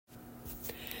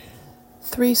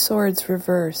3 swords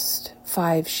reversed,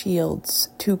 5 shields,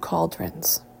 2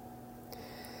 cauldrons.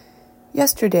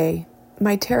 Yesterday,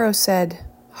 my tarot said,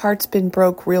 heart's been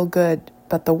broke real good,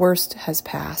 but the worst has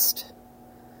passed.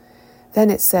 Then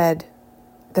it said,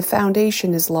 the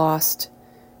foundation is lost,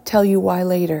 tell you why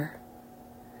later.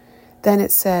 Then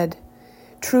it said,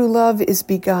 true love is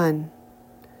begun,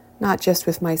 not just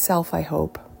with myself, I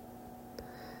hope.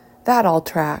 That all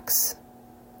tracks.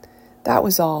 That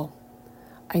was all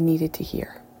I needed to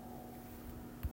hear.